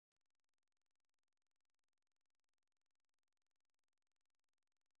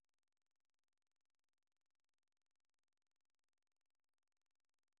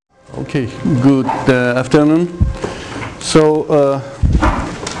Okay, good afternoon. So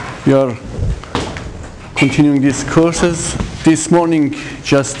we are continuing these courses. This morning,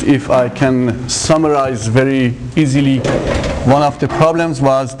 just if I can summarize very easily, one of the problems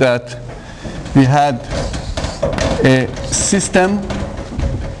was that we had a system.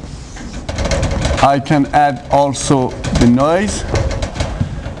 I can add also the noise.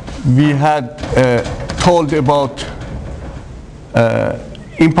 We had told about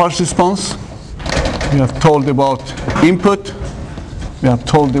impulse response. We have told about input. We have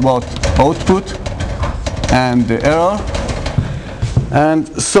told about output and the error. And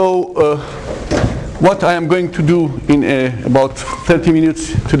so what I am going to do in about 30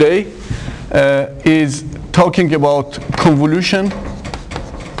 minutes today is talking about convolution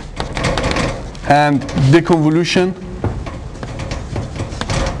and deconvolution,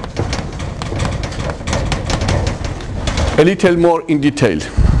 a little more in detail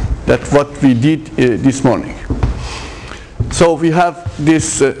than what we did this morning. So we have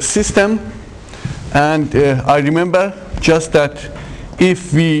this system, and I remember just that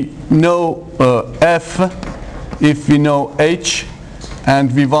if we know F, if we know H,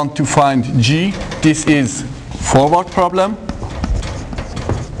 and we want to find G, this is forward problem.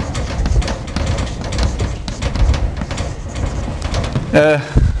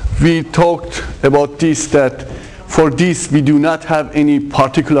 We talked about this, that for this we do not have any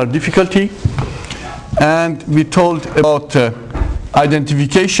particular difficulty, and we told about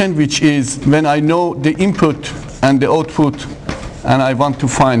identification, which is when I know the input and the output and I want to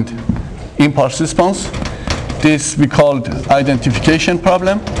find impulse response. This we called identification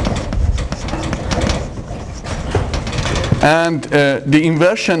problem. And the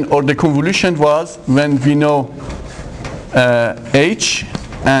inversion or the convolution was when we know H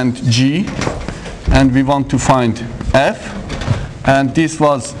and G and we want to find F, and this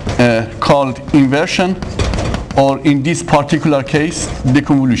was called inversion, or in this particular case,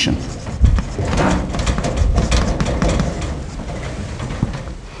 deconvolution.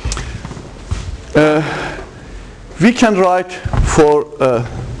 We can write for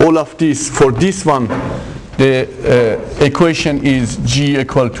all of this, for this one, the equation is G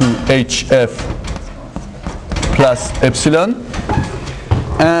equal to HF plus epsilon.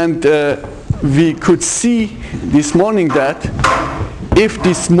 And we could see this morning that if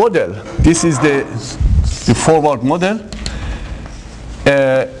this model, this is the forward model,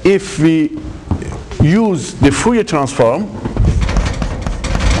 if we use the Fourier transform,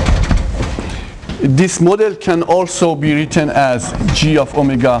 this model can also be written as G of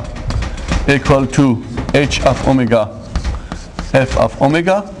omega equal to H of omega F of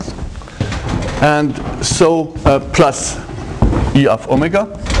omega, and so plus E of omega.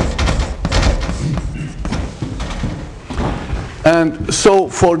 And so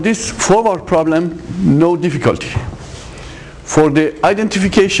for this forward problem, no difficulty. For the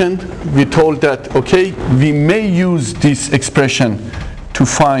identification, we told that, okay, we may use this expression to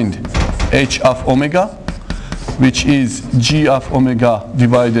find H of omega, which is G of omega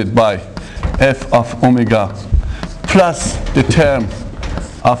divided by F of omega plus the term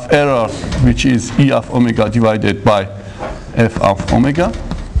of error, which is E of omega divided by F of omega.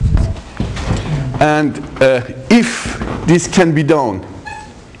 And if this can be done,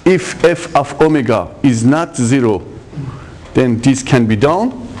 if F of omega is not 0, then this can be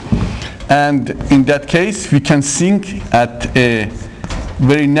done. And in that case, we can think at a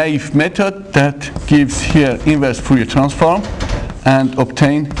very naive method that gives here inverse Fourier transform and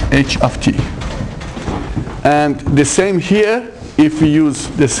obtain H of t. And the same here, if we use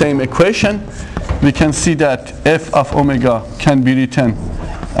the same equation, we can see that F of omega can be written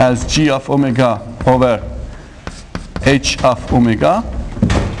as G of omega over H of omega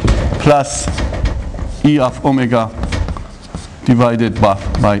plus E of omega divided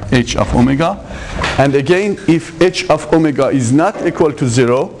by H of omega. And again, if H of omega is not equal to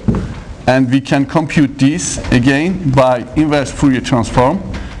 0, and we can compute this again by inverse Fourier transform,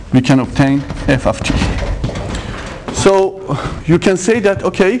 we can obtain F of t. So you can say that,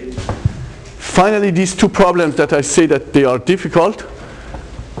 okay, finally these two problems that I say that they are difficult,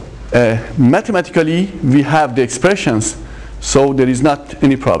 mathematically we have the expressions, so there is not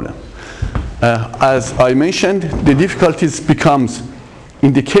any problem. As I mentioned, the difficulties becomes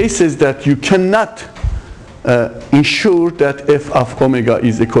in the cases that you cannot ensure that F of omega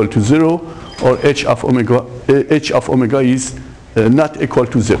is equal to 0 or H of omega is not equal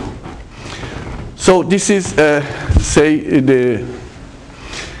to 0. So this is, say,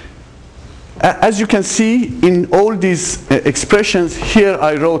 as you can see in all these expressions, here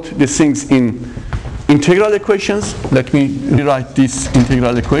I wrote the things in integral equations. Let me rewrite this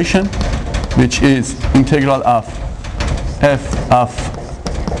integral equation, which is integral of f of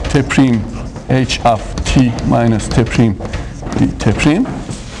t prime h of t minus t prime d t prime.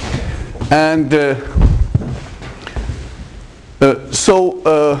 And so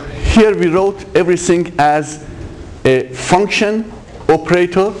here we wrote everything as a function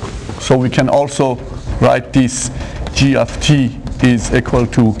operator. So we can also write this g of t is equal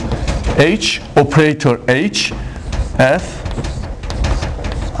to h, operator h, f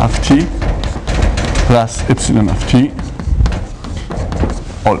of t plus epsilon of t,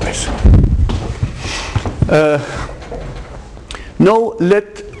 always. Now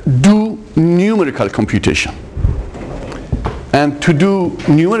let's do numerical computation. And to do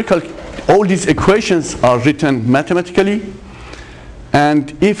numerical, all these equations are written mathematically.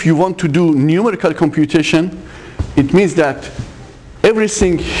 And if you want to do numerical computation, it means that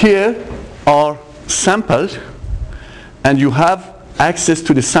everything here are sampled, and you have access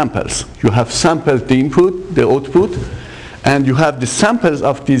to the samples. You have sampled the input, the output, and you have the samples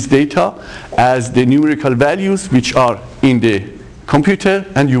of these data as the numerical values which are in the computer,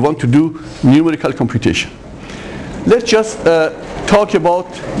 and you want to do numerical computation. Let's just talk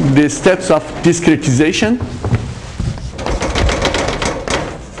about the steps of discretization.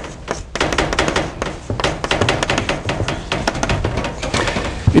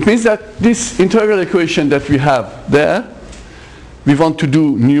 It means that this integral equation that we have there, we want to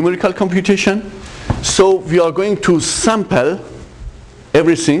do numerical computation. So we are going to sample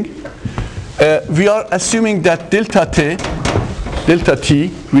everything. We are assuming that delta t,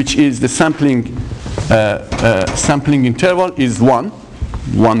 which is the sampling interval, is 1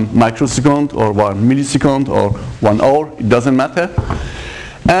 microsecond or 1 millisecond or 1 hour, it doesn't matter.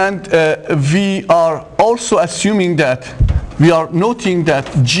 And we are also assuming that we are noting that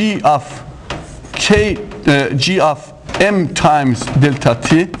g of m times delta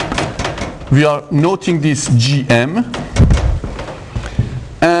t, we are noting this gm.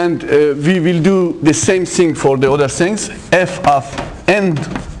 And we will do the same thing for the other things. F of n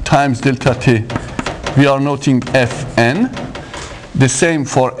times delta t, we are noting fn. The same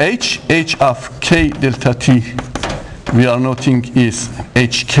for h of k delta t, we are noting is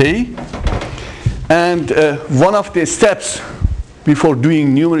hk. And one of the steps before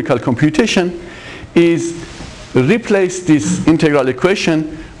doing numerical computation is replace this integral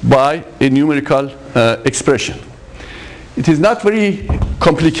equation by a numerical expression. It is not very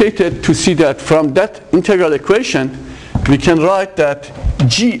complicated to see that from that integral equation we can write that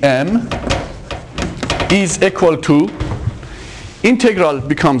gm is equal to, integral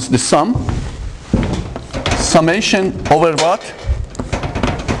becomes the sum, summation over what?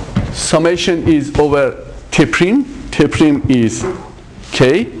 Summation is over t prime. T prime is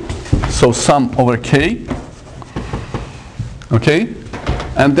k, so sum over k. Okay,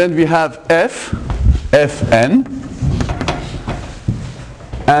 and then we have fn,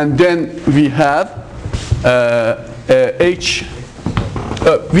 and then we have h.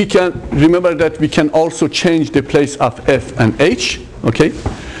 We can remember that we can also change the place of f and h. Okay,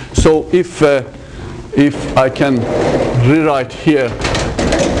 so if I can rewrite here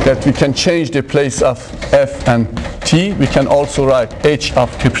that we can change the place of f and t, we can also write h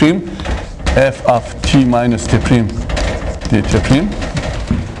of t prime, f of t minus t prime, d t prime.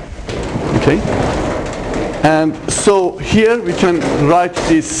 Okay, and so here we can write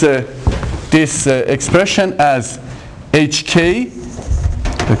this expression as hk.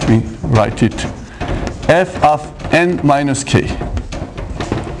 Let me write it, f of n minus k.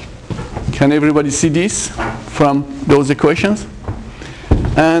 Can everybody see this from those equations?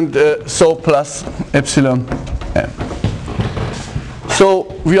 And so plus epsilon m. So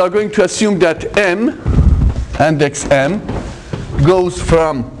we are going to assume that m, index m, goes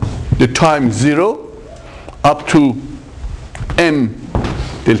from the time 0 up to m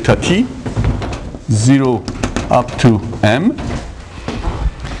delta t, 0 up to m.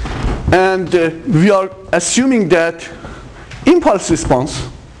 And we are assuming that impulse response,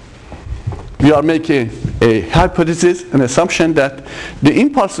 we are making a hypothesis, an assumption that the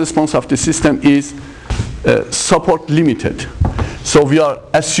impulse response of the system is support limited. So we are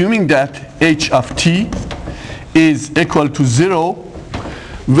assuming that h of t is equal to 0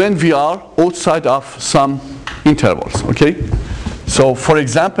 when we are outside of some intervals. Okay? So for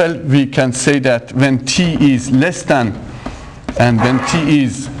example, we can say that when t is less than, and when t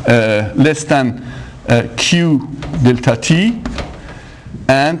is less than q delta t,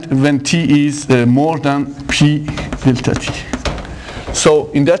 and when t is more than p delta t. So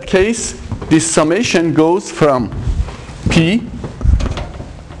in that case, this summation goes from p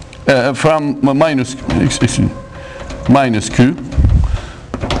from minus q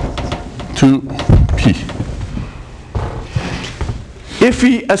to p. If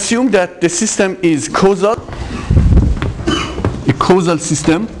we assume that the system is causal, a causal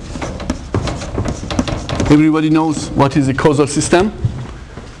system, everybody knows what is a causal system?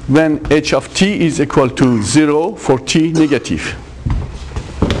 When h of t is equal to 0 for t negative.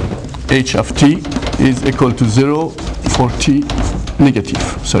 H of t is equal to 0 for t negative,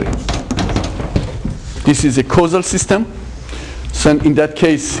 sorry. This is a causal system. So in that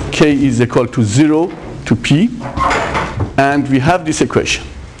case, k is equal to 0 to p. And we have this equation.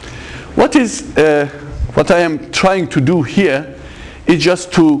 What I am trying to do here is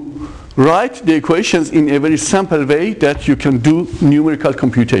just to write the equations in a very simple way that you can do numerical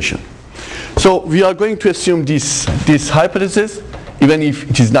computation. So we are going to assume this hypothesis, even if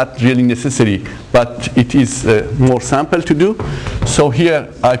it is not really necessary, but it is more simple to do. So here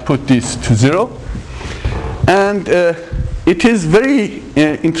I put this to 0. And it is very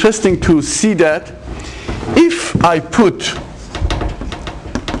interesting to see that if I put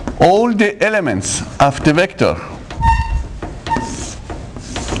all the elements of the vector,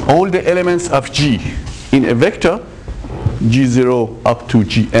 all the elements of G in a vector, G0 up to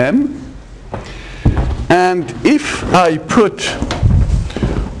Gm, and if I put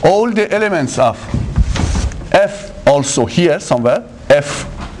all the elements of F also here somewhere, F,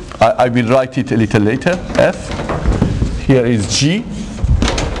 I will write it a little later, F, here is G,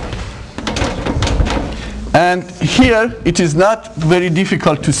 and here it is not very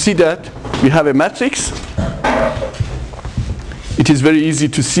difficult to see that we have a matrix. It is very easy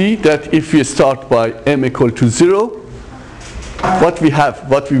to see that if we start by m equal to 0, what we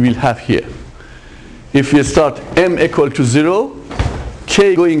will have here. If we start m equal to 0,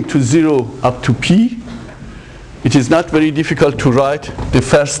 k going to 0 up to p, it is not very difficult to write the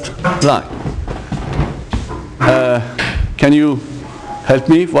first line. Can you help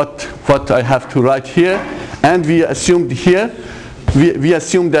me what I have to write here? And we assumed here, we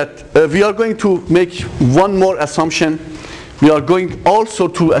assume that we are going to make one more assumption. We are going also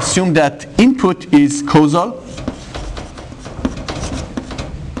to assume that input is causal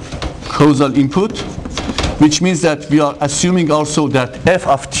input, which means that we are assuming also that f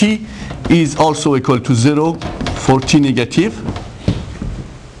of t is also equal to 0 for t negative.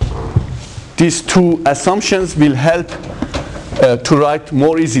 These two assumptions will help to write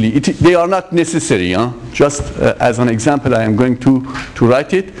more easily. They are not necessary. Just as an example, I am going to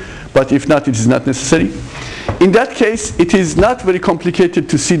write it, but if not, it is not necessary. In that case, it is not very complicated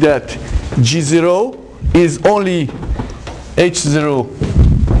to see that G0 is only H0,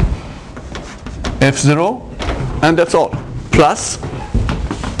 F0, and that's all, plus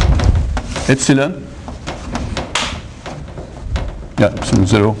epsilon, epsilon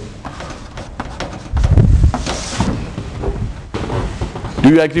 0. Do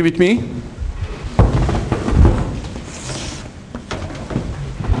you agree with me?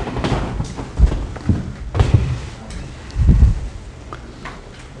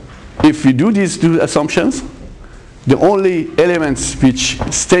 If we do these two assumptions, the only elements which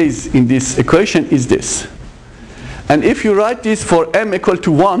stays in this equation is this. And if you write this for m equal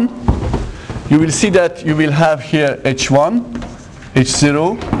to 1, you will see that you will have here h1,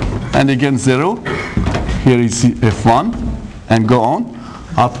 h0, and again 0. Here is f1, and go on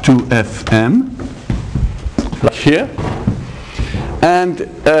up to fm, like here. And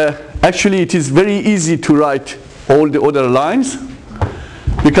actually, it is very easy to write all the other lines,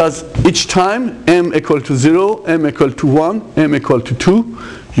 because each time m equal to 0, m equal to 1, m equal to 2,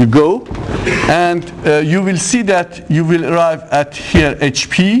 you go, and you will see that you will arrive at here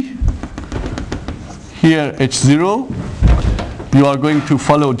HP, here H0. You are going to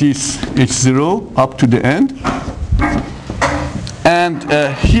follow this H0 up to the end. And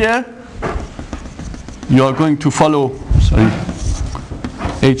here you are going to follow,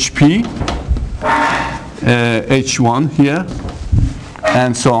 HP, H1 here,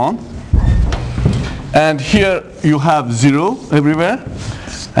 and so on. And here you have 0 everywhere,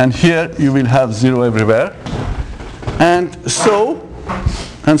 and here you will have 0 everywhere. And so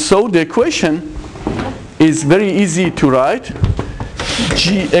the equation is very easy to write.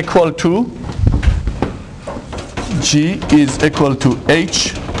 G is equal to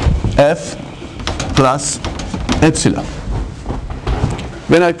H F plus epsilon.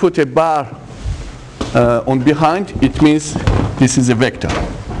 When I put a bar on behind, it means this is a vector.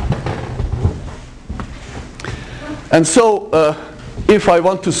 And so if I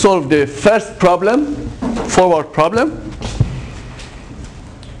want to solve the first problem, forward problem,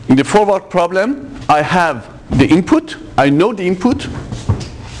 in the forward problem I have the input, I know the input,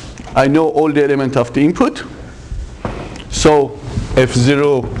 I know all the elements of the input. So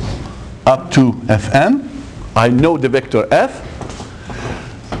F0 up to Fn. I know the vector F.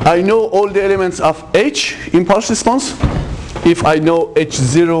 I know all the elements of H, impulse response. If I know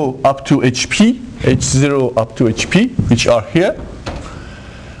H0 up to HP, H0 up to HP, which are here,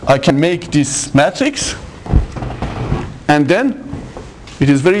 I can make this matrix. And then it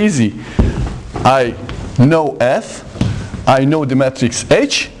is very easy. I know F, I know the matrix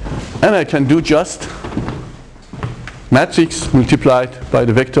H, and I can do just matrix multiplied by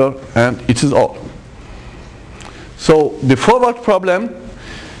the vector, and it is all. So the forward problem,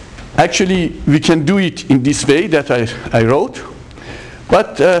 actually we can do it in this way that I wrote.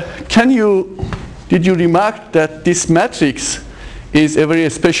 But did you remark that this matrix is a very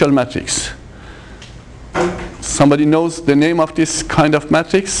special matrix? Somebody knows the name of this kind of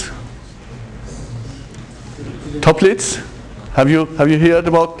matrix? Toplitz? Have you heard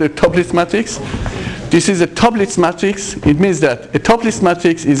about the Toplitz matrix? This is a Toplitz matrix. It means that a Toplitz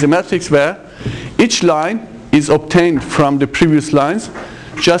matrix is a matrix where each line is obtained from the previous lines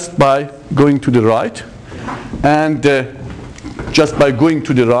just by going to the right, and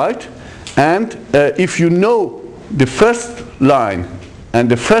if you know the first line and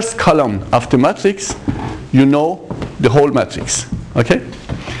the first column of the matrix, you know the whole matrix. Okay?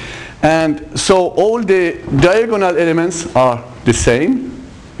 And so all the diagonal elements are the same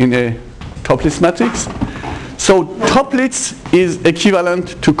in a Toplitz matrix. So Toplitz is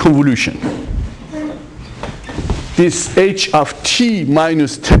equivalent to convolution. This H of T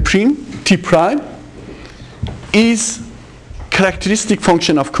minus T prime is characteristic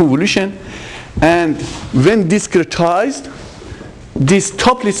function of convolution, and when discretized, this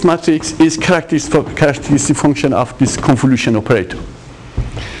Toplitz matrix is characteristic function of this convolution operator.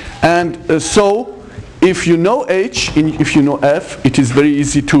 And so if you know H, if you know F, it is very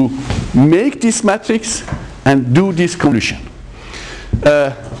easy to make this matrix and do this convolution.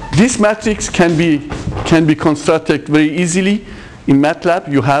 This matrix can be constructed very easily. In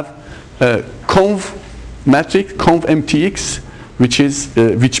MATLAB, you have conv matrix, conv MTX,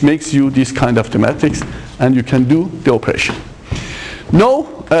 which makes you this kind of the matrix, and you can do the operation. Now,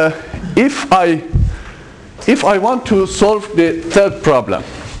 if I want to solve the third problem,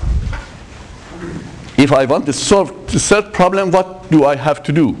 if I want to solve the third problem, what do I have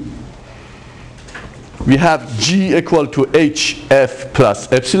to do? We have G equal to HF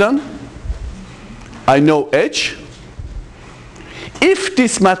plus epsilon. I know H. If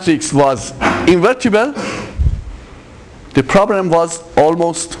this matrix was invertible, the problem was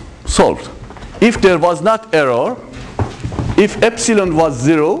almost solved. If there was not error, if epsilon was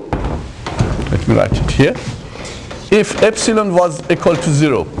 0, let me write it here. If epsilon was equal to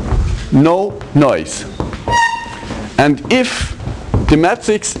 0, no noise. And if the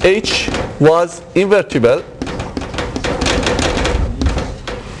matrix H was invertible,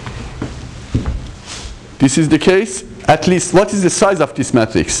 this is the case. At least, what is the size of this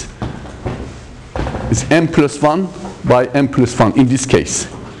matrix? It's m plus 1 by m plus 1 in this case.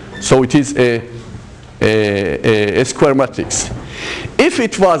 So it is a square matrix. If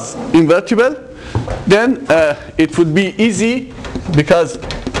it was invertible, then it would be easy, because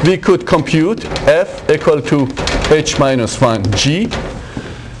we could compute F equal to H minus 1 G,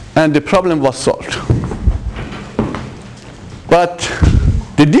 and the problem was solved. But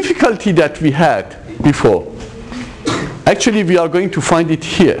the difficulty that we had before, actually we are going to find it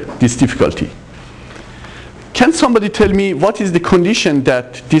here, this difficulty. Can somebody tell me what is the condition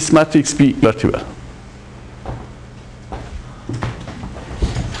that this matrix be invertible?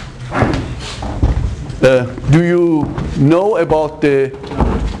 Do you know about the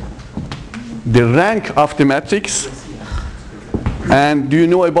rank of the matrix? And do you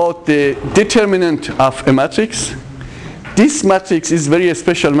know about the determinant of a matrix? This matrix is very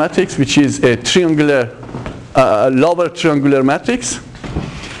special matrix, which is a triangular, lower triangular matrix.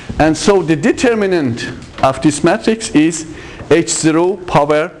 And so the determinant of this matrix is H0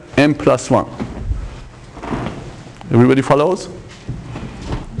 power m plus 1. Everybody follows?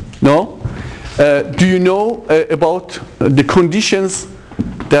 No? Do you know about the conditions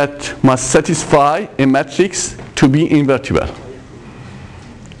that must satisfy a matrix to be invertible?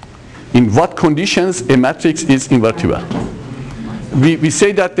 In what conditions a matrix is invertible? We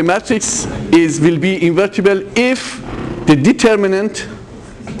say that the matrix will be invertible if the determinant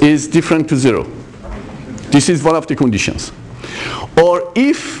is different to 0. This is one of the conditions. Or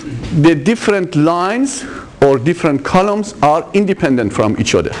if the different lines or different columns are independent from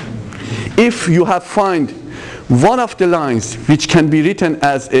each other. If you have find one of the lines which can be written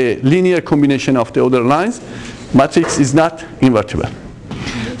as a linear combination of the other lines, matrix is not invertible.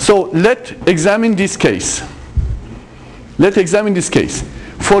 So So let's examine this case. Let's examine this case.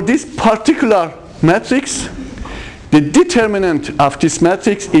 For this particular matrix, the determinant of this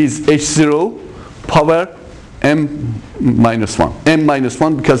matrix is H0 power m minus 1. M minus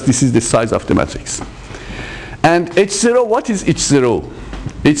 1 because this is the size of the matrix. And H0, what is H0?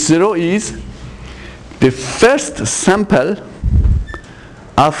 H0 is the first sample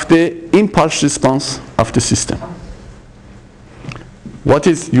of the impulse response of the system. What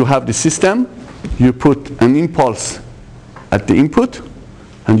is, you have the system, you put an impulse at the input,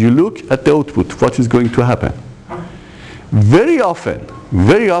 and you look at the output, what is going to happen. Very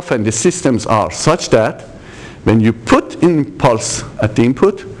often the systems are such that when you put impulse at the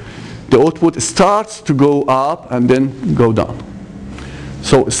input, the output starts to go up and then go down.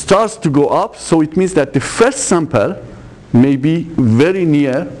 So it starts to go up, so it means that the first sample may be very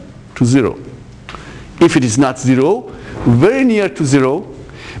near to 0. If it is not 0, very near to 0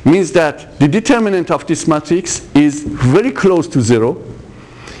 means that the determinant of this matrix is very close to 0.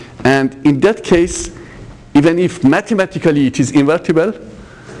 And in that case, even if mathematically it is invertible,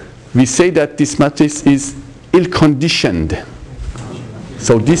 we say that this matrix is ill-conditioned.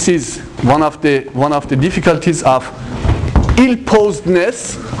 So this is one of the difficulties of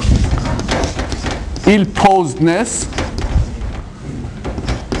ill-posedness. Ill-posed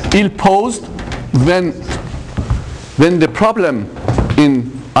when the problem in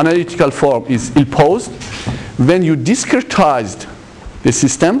analytical form is ill-posed. When you discretized the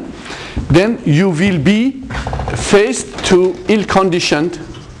system, then you will be faced to ill-conditioned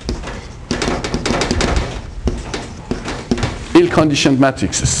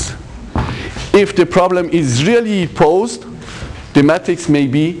matrices. If the problem is really posed, the matrix may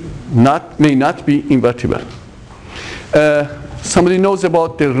not be invertible. Somebody knows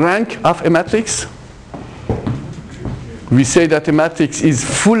about the rank of a matrix? We say that a matrix is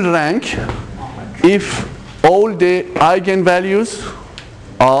full rank if all the eigenvalues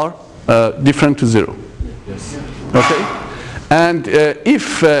are different to 0. Yes. Okay? And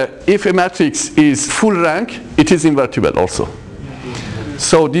if a matrix is full rank, it is invertible also.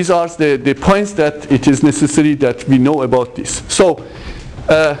 So these are the points that it is necessary that we know about this. So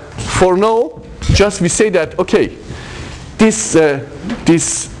for now, just we say that, okay, this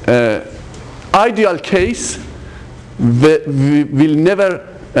ideal case will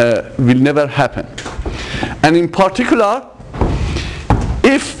never happen. And in particular,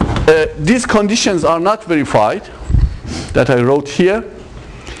 if these conditions are not verified, that I wrote here,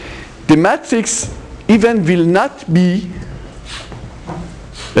 the matrix even will not be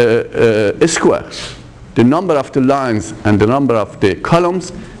a square. The number of the lines and the number of the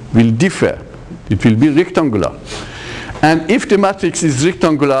columns will differ. It will be rectangular. And if the matrix is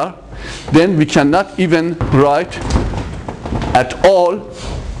rectangular, then we cannot even write at all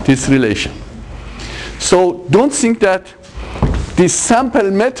this relation. So don't think that these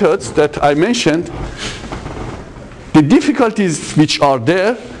sample methods that I mentioned, the difficulties which are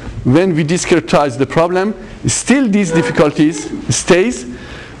there when we discretize the problem, still these difficulties stays.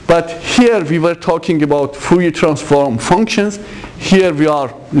 But here we were talking about Fourier transform functions. Here we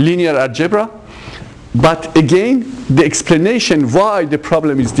are linear algebra. But again, the explanation why the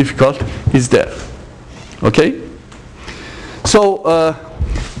problem is difficult is there. Okay? So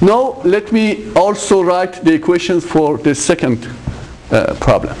now let me also write the equations for the second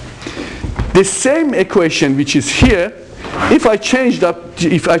problem. The same equation which is here, if I change the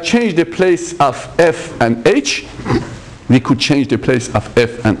place of f and h, we could change the place of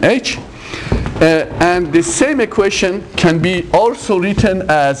f and h. And the same equation can be also written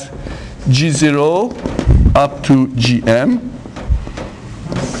as g0 up to gm.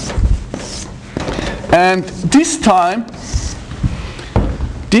 And this time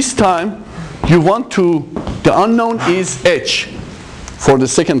you want to, the unknown is h for the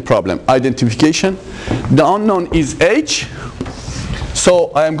second problem, identification. The unknown is h.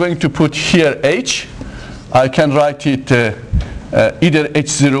 So I am going to put here h. I can write it either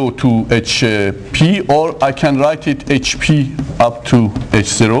h0 to hp, or I can write it hp up to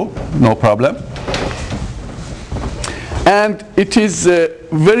h0, no problem. And it is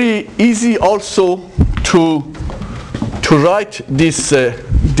very easy also to write this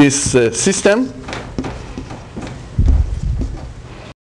system.